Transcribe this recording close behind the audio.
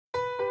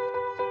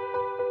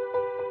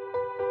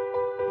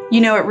You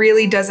know, it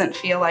really doesn't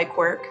feel like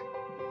work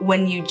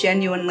when you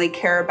genuinely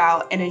care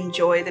about and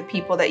enjoy the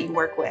people that you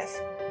work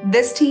with.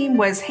 This team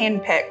was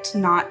handpicked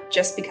not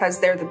just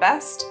because they're the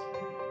best,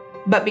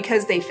 but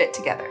because they fit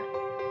together.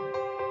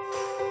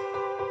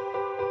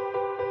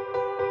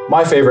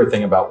 My favorite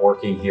thing about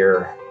working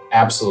here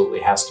absolutely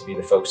has to be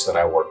the folks that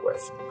I work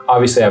with.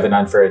 Obviously, I have an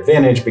unfair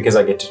advantage because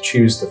I get to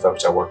choose the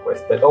folks I work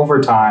with, but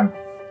over time,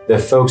 the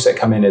folks that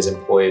come in as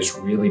employees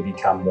really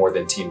become more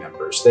than team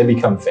members. They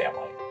become family.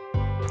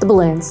 The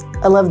balloons.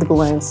 I love the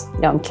balloons.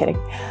 No, I'm kidding.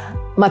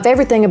 My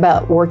favorite thing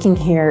about working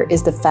here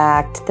is the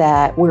fact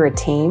that we're a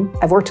team.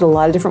 I've worked at a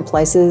lot of different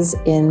places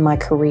in my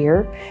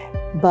career,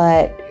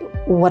 but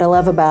what I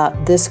love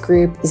about this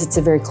group is it's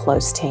a very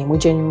close team. We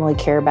genuinely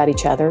care about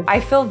each other. I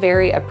feel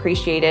very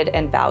appreciated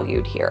and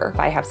valued here. If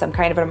I have some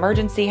kind of an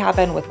emergency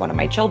happen with one of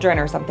my children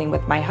or something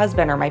with my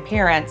husband or my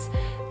parents,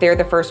 they're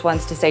the first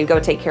ones to say, go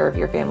take care of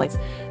your families.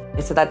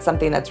 So that's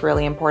something that's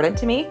really important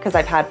to me because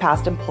I've had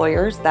past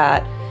employers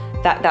that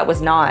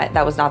was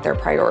not their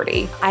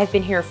priority. I've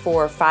been here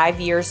for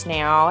 5 years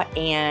now,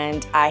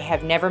 and I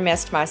have never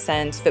missed my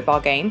son's football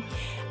game.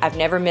 I've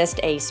never missed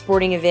a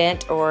sporting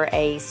event or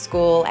a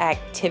school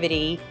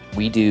activity.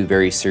 We do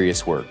very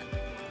serious work,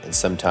 and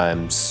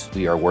sometimes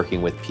we are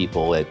working with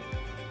people at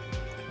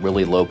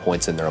really low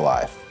points in their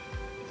life.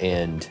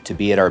 And to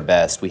be at our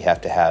best, we have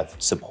to have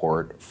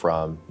support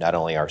from not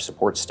only our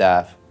support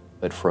staff,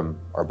 but from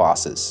our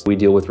bosses. We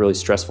deal with really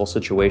stressful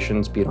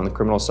situations, be it on the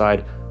criminal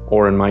side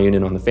or in my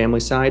unit on the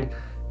family side.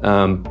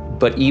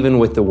 But even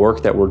with the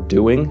work that we're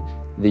doing,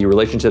 the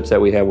relationships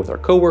that we have with our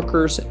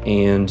coworkers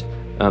and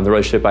the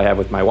relationship I have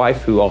with my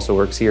wife, who also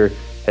works here,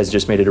 has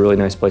just made it a really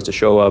nice place to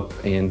show up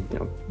and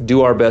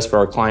do our best for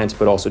our clients,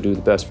 but also do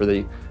the best for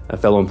the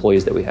fellow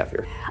employees that we have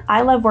here.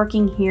 I love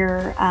working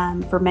here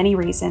for many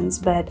reasons,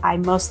 but I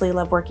mostly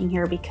love working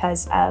here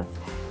because of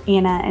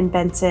Anna and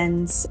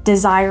Benson's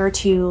desire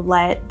to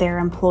let their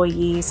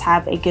employees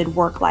have a good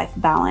work-life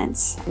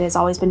balance. It has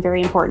always been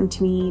very important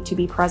to me to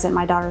be present in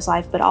my daughter's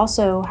life, but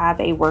also have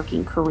a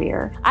working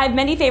career. I have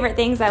many favorite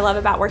things I love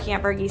about working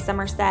at Varghese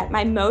Summersett.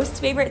 My most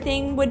favorite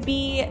thing would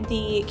be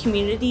the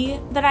community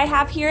that I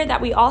have here, that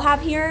we all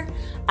have here.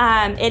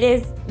 It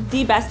is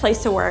the best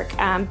place to work,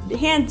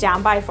 hands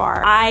down by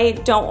far. I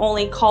don't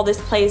only call this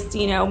place,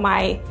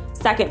 my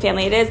second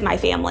family, it is my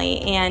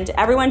family, and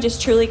everyone just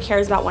truly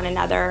cares about one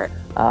another.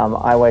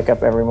 I wake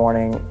up every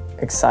morning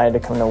excited to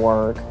come to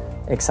work,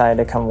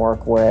 excited to come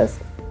work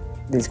with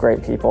these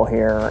great people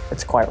here.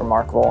 It's quite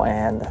remarkable,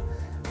 and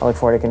I look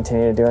forward to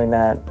continue doing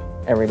that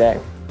every day.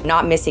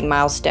 Not missing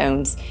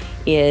milestones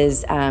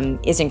is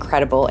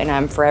incredible, and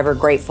I'm forever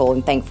grateful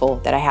and thankful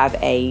that I have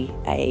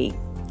a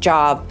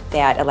job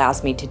that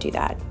allows me to do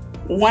that.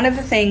 One of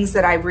the things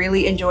that I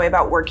really enjoy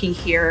about working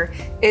here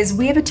is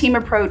we have a team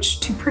approach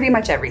to pretty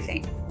much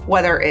everything,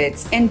 whether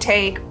it's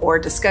intake or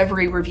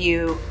discovery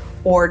review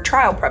or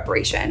trial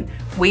preparation.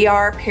 We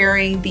are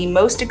pairing the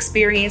most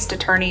experienced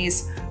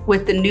attorneys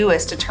with the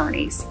newest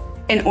attorneys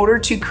in order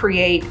to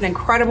create an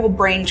incredible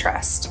brain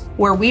trust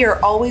where we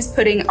are always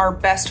putting our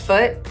best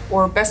foot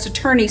or best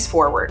attorneys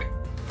forward.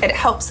 It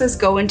helps us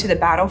go into the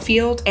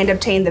battlefield and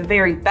obtain the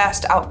very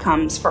best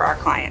outcomes for our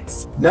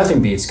clients.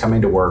 Nothing beats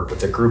coming to work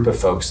with a group of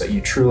folks that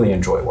you truly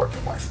enjoy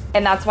working with.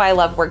 And that's why I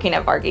love working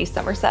at Varghese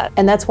Summersett.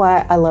 And that's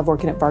why I love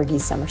working at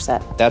Varghese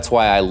Summersett. That's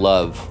why I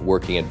love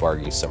working at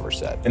Varghese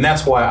Summersett. And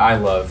that's why I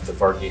love the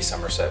Varghese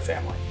Summersett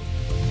family.